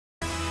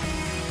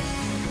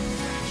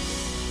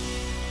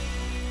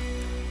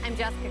I'm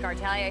Jessica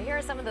Gartalia. Here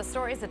are some of the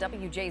stories that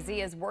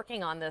WJZ is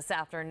working on this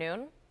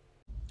afternoon.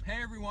 Hey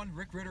everyone,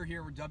 Rick Ritter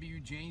here with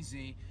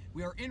WJZ.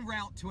 We are en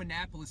route to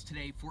Annapolis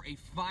today for a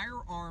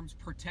firearms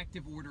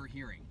protective order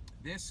hearing.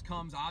 This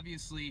comes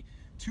obviously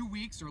 2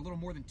 weeks or a little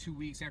more than 2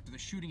 weeks after the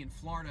shooting in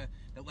Florida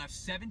that left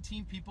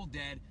 17 people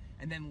dead.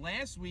 And then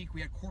last week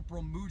we had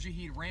Corporal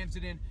Mujahid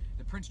Ramzadin,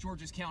 the Prince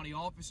George's County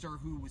officer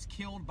who was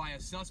killed by a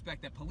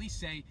suspect that police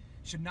say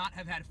should not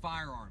have had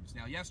firearms.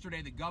 Now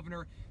yesterday the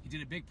governor, he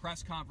did a big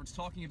press conference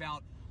talking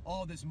about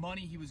all this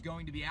money he was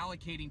going to be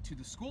allocating to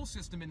the school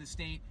system in the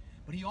state,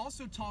 but he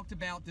also talked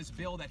about this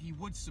bill that he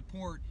would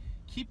support,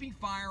 keeping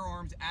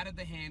firearms out of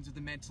the hands of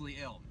the mentally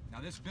ill. Now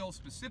this bill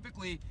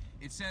specifically,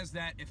 it says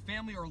that if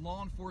family or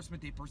law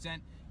enforcement, they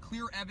present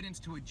clear evidence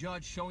to a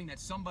judge showing that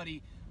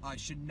somebody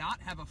should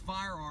not have a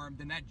firearm,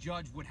 then that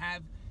judge would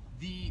have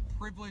the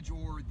privilege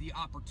or the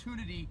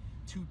opportunity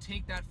to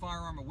take that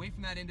firearm away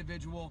from that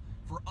individual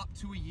for up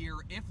to a year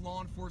if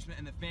law enforcement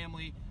and the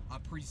family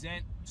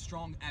present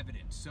strong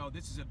evidence. So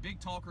this is a big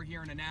talker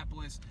here in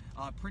Annapolis.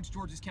 Prince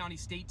George's County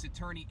State's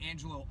Attorney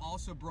Angelo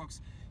Also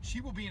Brooks,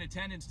 she will be in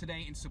attendance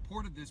today in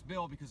support of this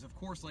bill because, of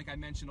course, like I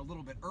mentioned a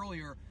little bit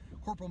earlier,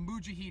 Corporal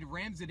Mujahid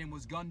Ramzadin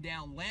was gunned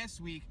down last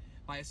week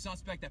by a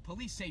suspect that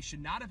police say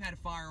should not have had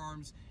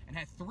firearms and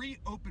had 3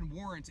 open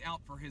warrants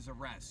out for his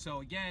arrest.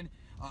 So again,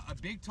 a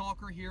big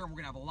talker here, and we're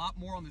gonna have a lot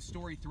more on the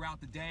story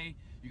throughout the day.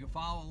 You can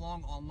follow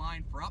along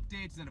online for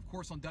updates, and then of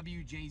course on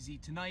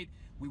WJZ tonight,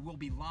 we will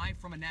be live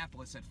from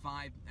Annapolis at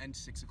 5 and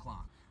 6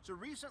 o'clock. So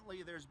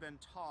recently there's been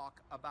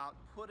talk about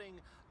putting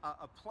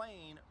a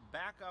plane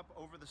back up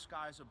over the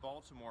skies of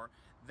Baltimore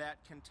that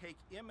can take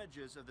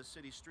images of the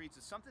city streets.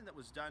 It's something that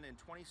was done in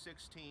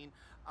 2016.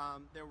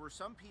 There were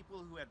some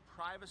people who had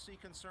privacy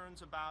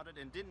concerns about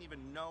it and didn't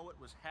even know it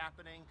was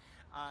happening.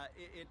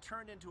 It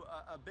turned into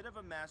a bit of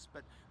a mess,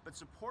 but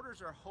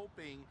supporters are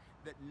hoping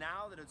that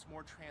now that it's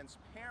more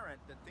transparent,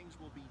 that things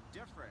will be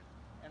different.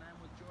 And I'm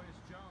with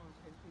Joyce Jones,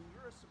 and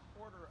you're a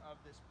supporter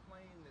of this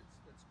plane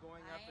that's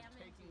going up and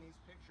taking these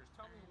pictures.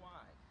 Tell me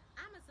why.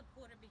 I'm a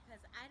supporter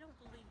because I don't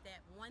believe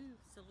that one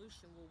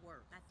solution will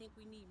work. I think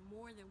we need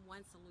more than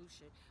one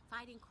solution.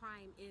 Fighting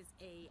crime is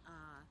a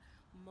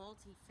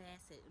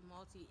multifaceted,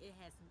 it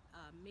has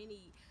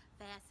many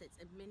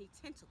facets and many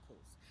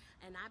tentacles.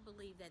 And I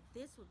believe that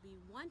this would be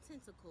one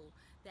tentacle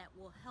that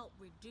will help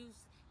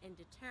reduce and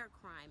deter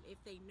crime if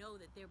they know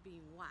that they're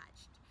being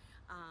watched.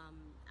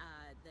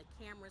 The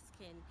cameras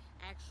can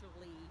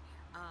actually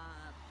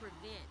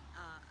prevent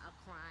a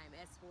crime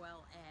as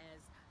well as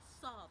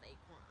solve a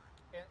crime.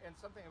 And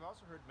something I've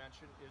also heard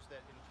mentioned is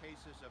that in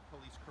cases of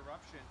police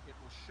corruption, it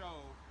will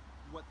show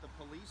what the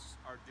police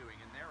are doing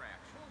in their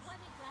actions. Well,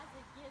 what it does,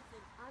 it gives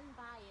an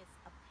unbiased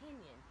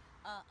opinion,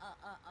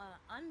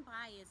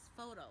 unbiased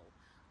photo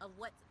of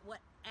what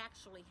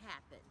actually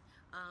happened.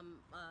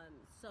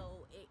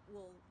 So it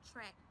will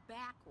track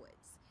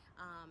backwards.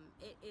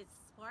 It's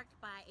sparked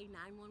by a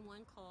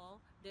 911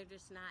 call. They're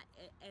just not,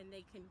 and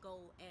they can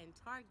go and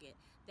target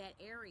that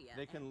area.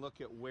 They can look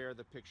at where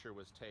the picture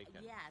was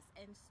taken. Yes,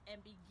 and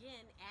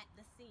begin at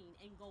the scene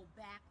and go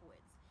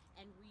backwards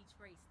and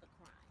retrace the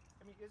crime.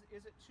 I mean,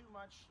 is it too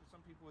much?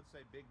 Some people would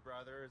say Big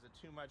Brother. Is it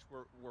too much?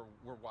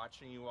 We're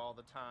watching you all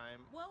the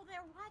time. Well,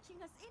 they're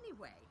watching us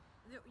anyway.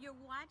 You're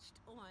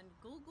watched on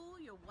Google,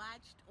 you're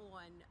watched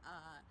on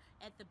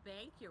at the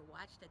bank, you're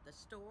watched at the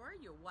store,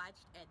 you're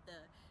watched at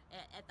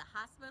the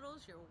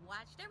hospitals, you're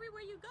watched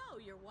everywhere you go,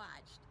 you're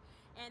watched.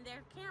 And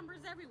there are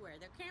cameras everywhere.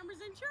 There are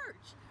cameras in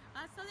church.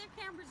 So there are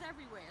cameras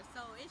everywhere.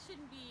 So it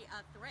shouldn't be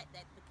a threat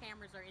that the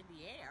cameras are in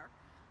the air.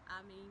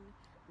 I mean,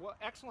 well,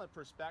 excellent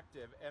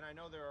perspective, and I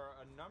know there are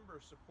a number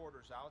of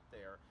supporters out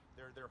there.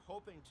 They're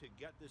hoping to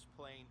get this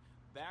plane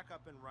back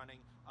up and running.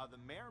 The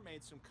mayor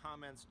made some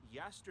comments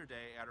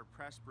yesterday at her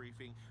press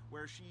briefing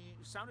where she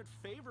sounded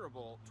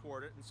favorable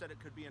toward it and said it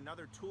could be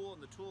another tool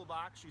in the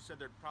toolbox. She said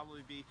there'd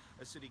probably be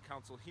a city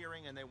council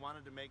hearing and they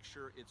wanted to make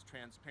sure it's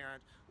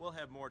transparent. We'll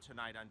have more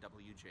tonight on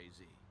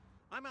WJZ.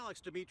 I'm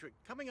Alex Dimitri.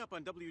 Coming up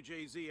on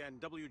WJZ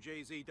and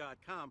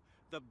WJZ.com,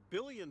 the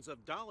billions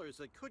of dollars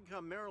that could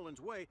come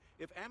Maryland's way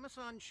if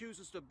Amazon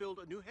chooses to build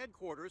a new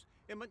headquarters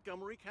in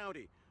Montgomery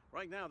County.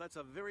 Right now, that's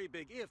a very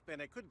big if,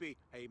 and it could be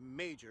a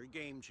major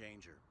game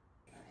changer.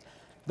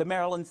 The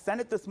Maryland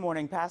Senate this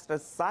morning passed a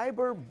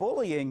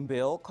cyberbullying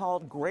bill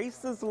called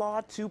Grace's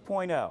Law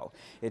 2.0.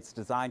 It's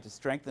designed to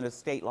strengthen a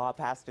state law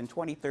passed in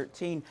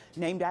 2013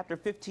 named after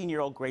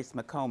 15-year-old Grace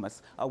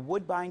McComas, a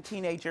Woodbine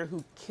teenager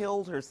who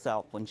killed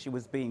herself when she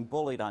was being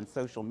bullied on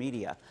social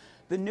media.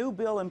 The new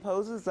bill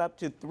imposes up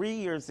to 3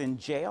 years in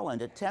jail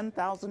and a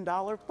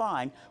 $10,000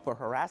 fine for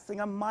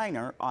harassing a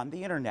minor on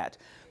the internet.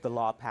 The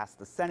law passed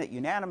the Senate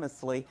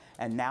unanimously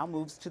and now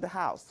moves to the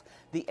House.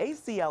 The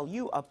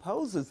ACLU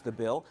opposes the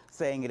bill,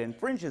 saying it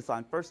infringes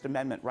on First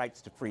Amendment rights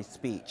to free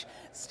speech.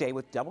 Stay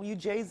with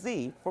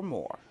WJZ for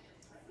more.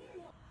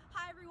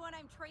 Hi everyone,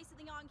 I'm Tracy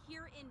Leong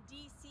here in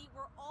D.C.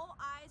 where all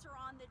eyes are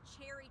on the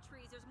cherry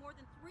trees. There's more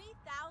than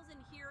 3,000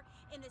 here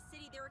in the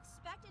city. They're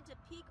expected to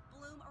peak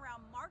bloom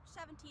around March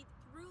 17th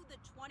through the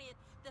 20th.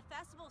 The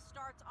festival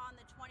starts on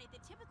the 20th.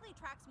 It typically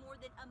attracts more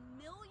than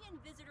 1 million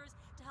visitors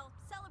to help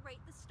celebrate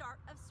the start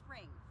of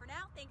spring. For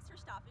now, thanks for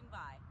stopping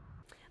by.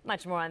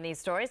 Much more on these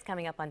stories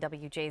coming up on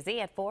WJZ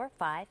at 4,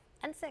 5,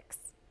 and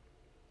 6.